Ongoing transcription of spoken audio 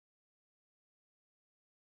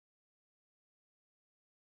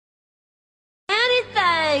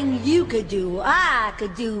Anything you could do, I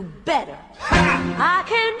could do better. I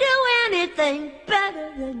can do anything better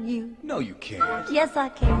than you. No, you can't. Yes, I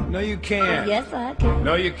can. No, you can't. Yes, I can.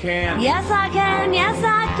 No, you can't. Yes, I can. Yes,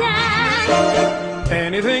 I can.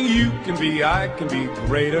 Anything you can be, I can be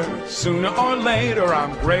greater. Sooner or later,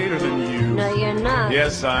 I'm greater than you. No, you're not.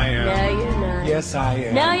 Yes, I am. No, you're not. Yes, I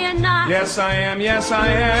am. No, you're not. Yes, I am. Yes, I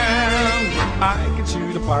am. I can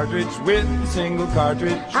shoot a partridge with a single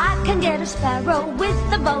cartridge. I can get a sparrow with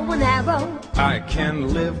a bow and arrow. I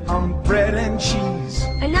can live on bread and cheese.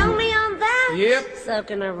 And only on that? Yep. So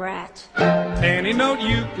can a rat. Any note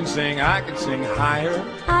you can sing, I can sing higher.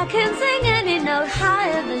 I can sing any note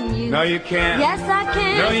higher than you. No, you can't. Yes, I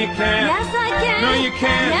can. No, you can't. Yes, I can. No, you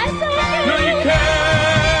can't. Yes, I can. No, you can't.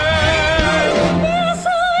 Yes, I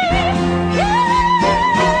can.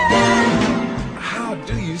 How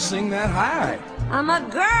do you sing that high? I'm a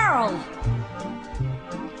girl.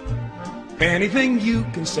 Anything you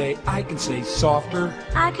can say, I can say softer.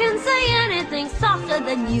 I can say anything softer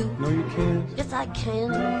than you. No, you can't. Yes, I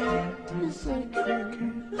can. Yes, I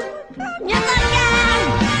can. Yes, I can.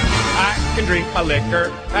 I can drink my liquor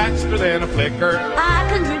faster than a flicker. I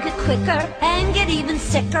can drink it quicker and get even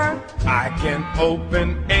sicker. I can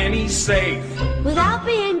open any safe Without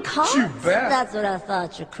being caught? You bet. That's what I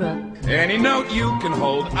thought, you crook. Any note you can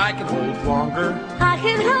hold, I can hold longer. I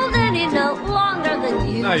can hold any note longer than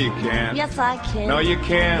you. No, you can't. Yes, I can. No, you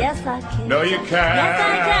can't. Yes, I can. No, you can't. Yes,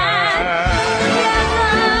 I can. Yes,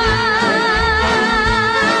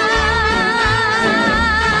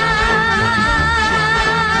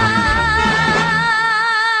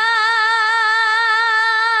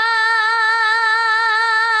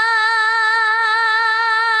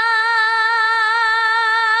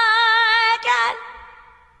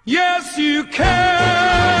 Yes, you can.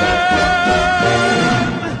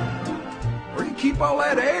 Where do you keep all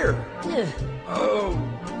that air? Oh.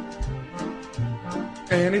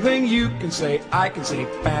 Anything you can say, I can say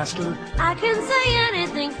faster. I can say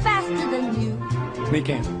anything faster than you. They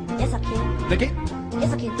can. Yes, I can. They can.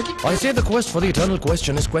 Yes, I can. I say the quest for the eternal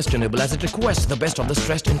question is questionable, as it requests the best of the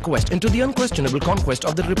stressed in quest into the unquestionable conquest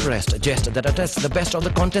of the repressed. Jest that attests the best of the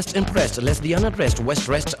contest impressed, lest the unaddressed west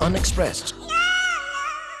rests unexpressed.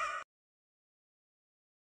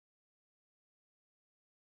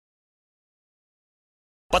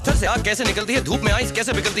 पत्थर से आग कैसे निकलती है, धूप में ice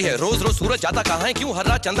कैसे पिघलती है, रोज रोज सूरज जाता कहाँ है, क्यों हर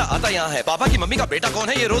रात चंदा आता यहाँ है, पापा की मम्मी का बेटा कौन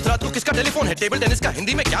है, ये रोज रात को किसका टेलीफोन है, टेबल टेनिस का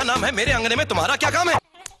हिंदी में क्या नाम है, मेरे अंगने में तुम्हारा क्या काम है?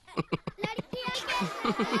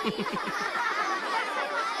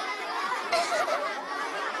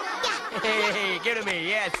 Hey, give it to me,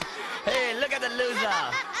 yes. Hey, look at the loser.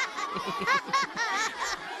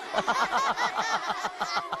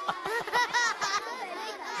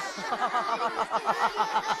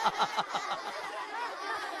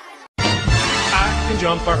 I can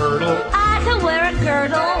jump a hurdle. I can wear a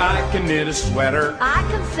girdle. I can knit a sweater. I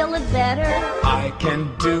can fill it better. I can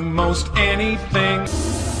do most anything.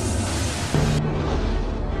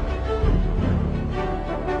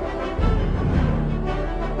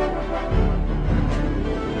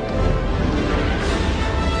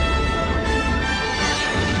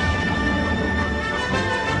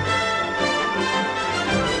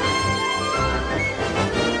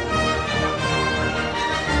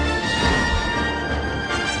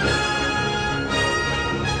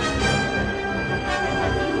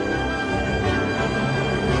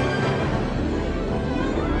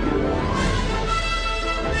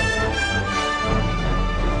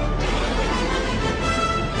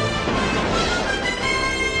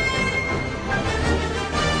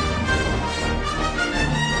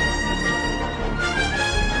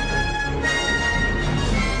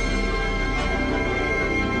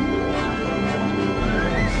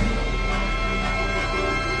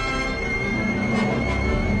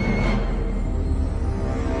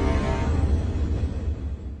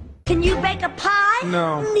 Can you bake a pie?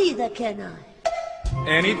 No. Neither can I.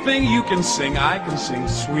 Anything you can sing, I can sing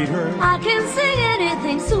sweeter. I can sing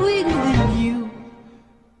anything sweeter than you.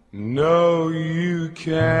 No, you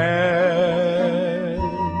can't.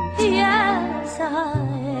 Yes,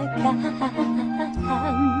 I can.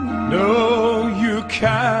 No, you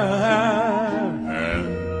can't.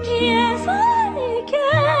 Yes, I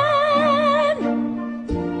can.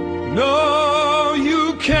 No,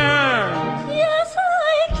 you can't. Yes,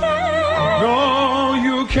 I can. No,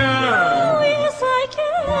 you can't. Oh, yes, I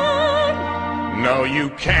can. No, you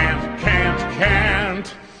can't,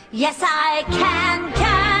 can't. Yes, I can.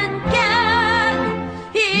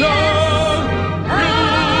 No,